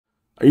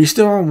Are you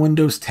still on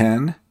Windows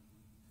 10?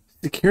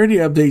 Security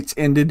updates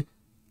ended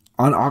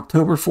on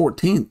October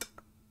 14th,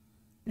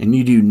 and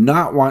you do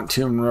not want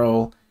to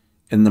enroll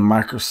in the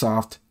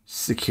Microsoft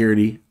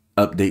Security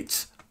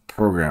Updates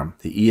program,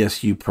 the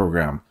ESU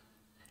program.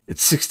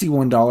 It's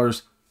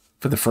 $61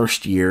 for the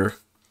first year,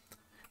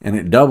 and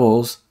it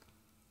doubles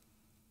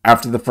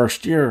after the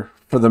first year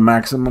for the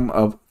maximum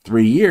of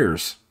 3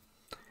 years.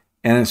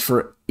 And it's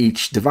for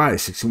each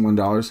device,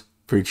 $61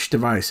 for each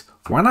device.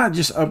 Why not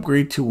just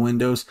upgrade to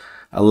Windows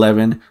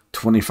 11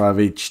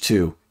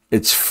 25H2?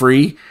 It's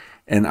free,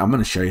 and I'm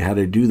going to show you how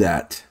to do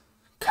that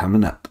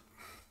coming up.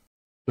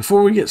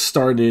 Before we get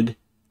started,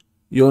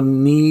 you'll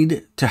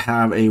need to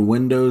have a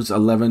Windows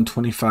 11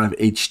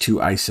 25H2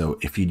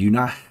 ISO. If you do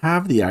not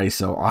have the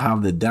ISO, I'll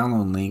have the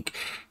download link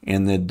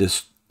in the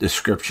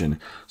description.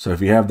 So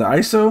if you have the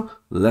ISO,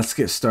 let's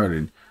get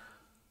started.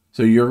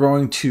 So you're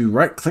going to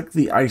right click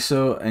the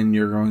ISO and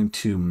you're going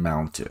to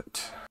mount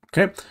it.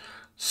 Okay.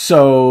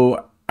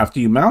 So after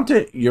you mount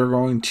it, you're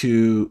going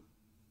to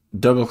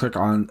double click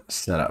on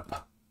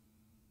setup.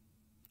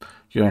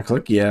 You're going to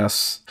click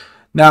yes.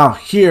 Now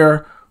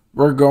here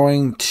we're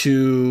going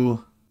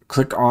to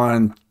click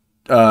on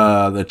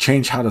the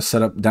change how to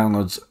set up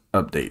downloads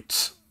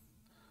updates.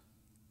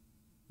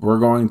 We're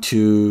going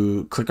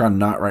to click on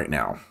not right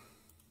now.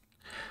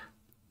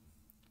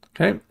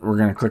 Okay, we're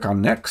going to click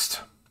on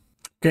next.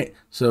 Okay,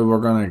 so we're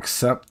going to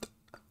accept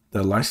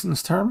the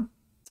license term.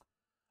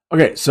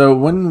 Okay, so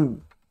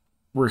when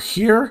we're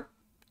here,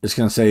 it's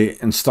going to say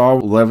install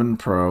 11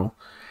 Pro,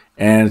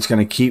 and it's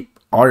going to keep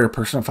all your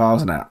personal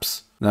files and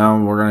apps.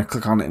 Now we're going to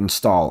click on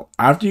install.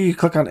 After you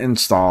click on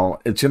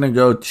install, it's going to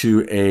go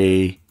to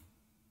a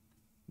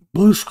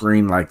blue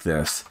screen like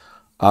this.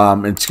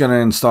 It's going to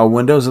install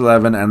Windows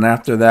 11, and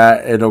after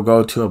that, it'll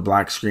go to a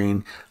black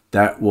screen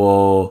that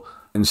will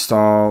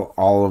install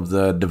all of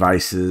the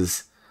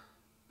devices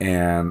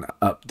and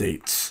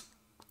updates.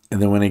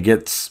 And then when it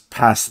gets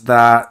past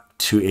that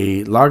to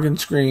a login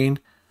screen,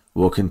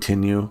 we'll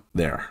continue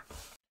there.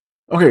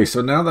 Okay,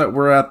 so now that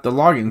we're at the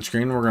login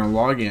screen, we're going to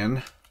log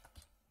in.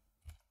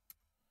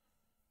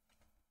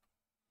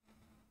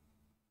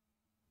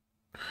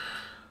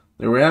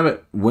 There we have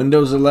it,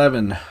 Windows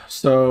 11.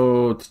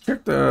 So to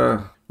check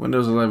the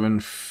Windows 11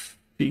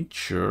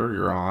 feature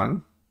you're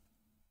on,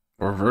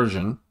 or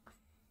version,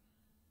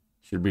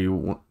 should be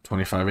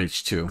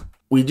 25H2.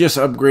 We just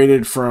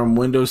upgraded from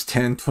Windows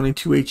 10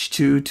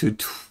 22H2 to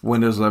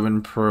Windows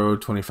 11 Pro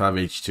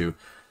 25H2.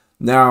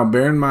 Now,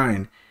 bear in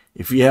mind,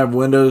 if you have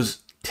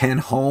Windows 10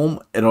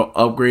 Home, it'll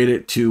upgrade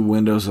it to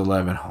Windows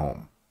 11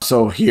 Home.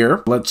 So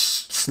here, let's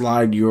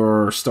slide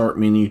your start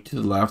menu to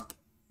the left.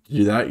 To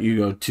do that, you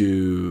go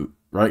to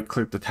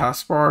right-click the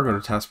taskbar, go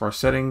to taskbar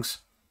settings,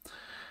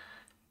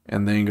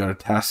 and then go to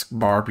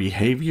taskbar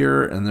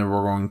behavior, and then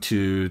we're going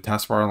to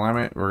taskbar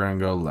alignment. We're going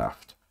to go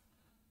left.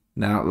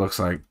 Now it looks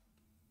like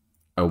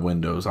a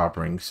Windows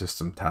operating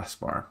system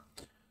taskbar.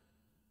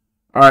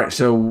 All right,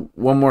 so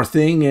one more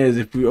thing is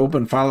if we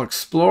open File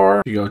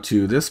Explorer, you go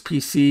to this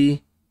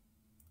PC,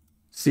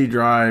 C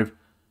drive,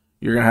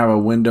 you're going to have a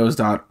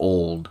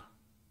windows.old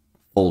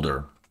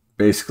folder.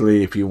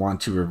 Basically, if you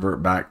want to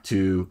revert back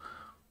to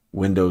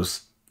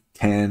Windows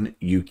 10,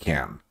 you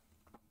can.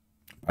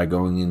 By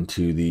going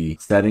into the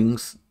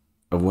settings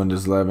of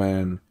Windows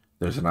 11,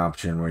 there's an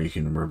option where you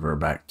can revert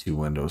back to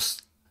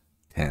Windows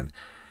 10.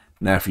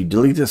 Now, if you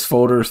delete this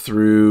folder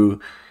through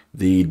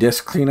the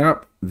disk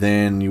cleanup,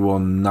 then you will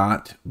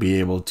not be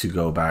able to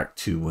go back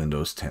to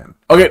Windows 10.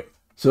 Okay,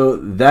 so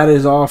that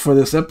is all for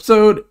this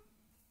episode.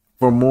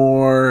 For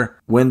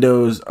more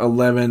Windows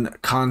 11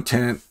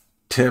 content,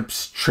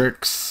 tips,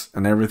 tricks,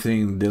 and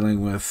everything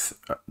dealing with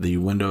the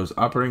Windows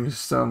operating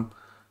system,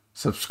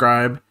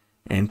 subscribe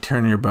and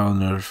turn your bell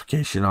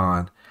notification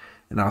on.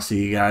 And I'll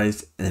see you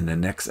guys in the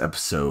next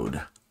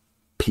episode.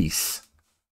 Peace.